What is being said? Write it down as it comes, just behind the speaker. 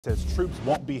Says troops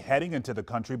won't be heading into the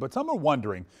country, but some are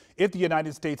wondering if the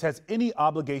United States has any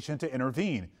obligation to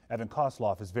intervene. Evan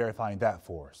Kosloff is verifying that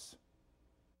for us.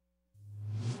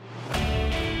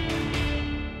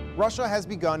 Russia has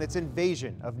begun its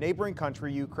invasion of neighboring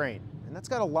country Ukraine, and that's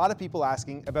got a lot of people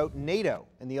asking about NATO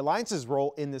and the alliance's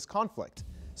role in this conflict.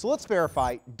 So let's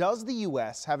verify, does the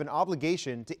U.S. have an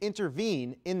obligation to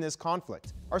intervene in this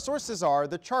conflict? Our sources are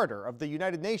the Charter of the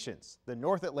United Nations, the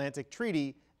North Atlantic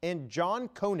Treaty, and John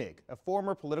Koenig, a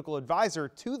former political advisor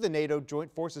to the NATO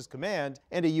Joint Forces Command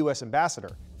and a U.S. ambassador.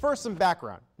 First, some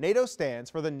background. NATO stands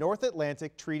for the North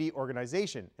Atlantic Treaty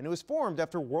Organization, and it was formed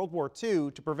after World War II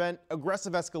to prevent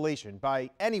aggressive escalation by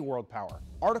any world power.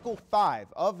 Article 5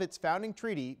 of its founding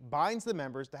treaty binds the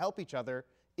members to help each other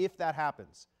if that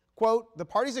happens. Quote, the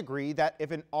parties agree that if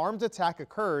an armed attack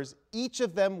occurs, each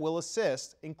of them will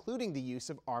assist, including the use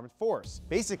of armed force.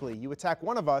 Basically, you attack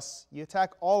one of us, you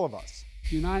attack all of us.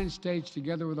 The United States,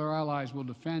 together with our allies, will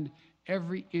defend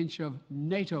every inch of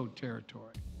NATO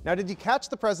territory. Now, did you catch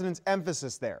the president's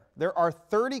emphasis there? There are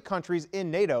 30 countries in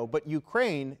NATO, but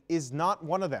Ukraine is not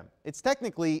one of them. It's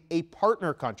technically a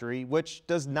partner country, which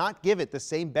does not give it the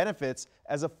same benefits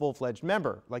as a full-fledged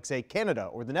member, like, say, Canada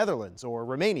or the Netherlands or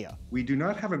Romania. We do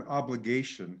not have an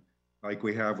obligation, like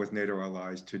we have with NATO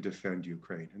allies, to defend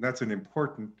Ukraine. And that's an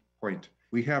important point.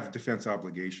 We have defense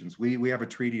obligations. We have a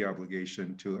treaty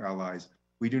obligation to allies.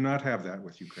 We do not have that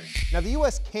with Ukraine. Now, the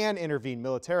U.S. can intervene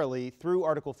militarily through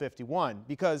Article 51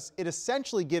 because it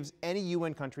essentially gives any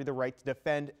UN country the right to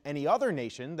defend any other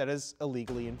nation that is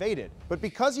illegally invaded. But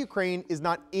because Ukraine is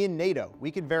not in NATO, we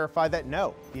can verify that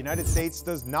no, the United States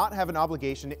does not have an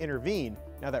obligation to intervene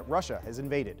now that Russia has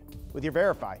invaded. With your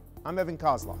Verify, I'm Evan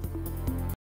Kosloff.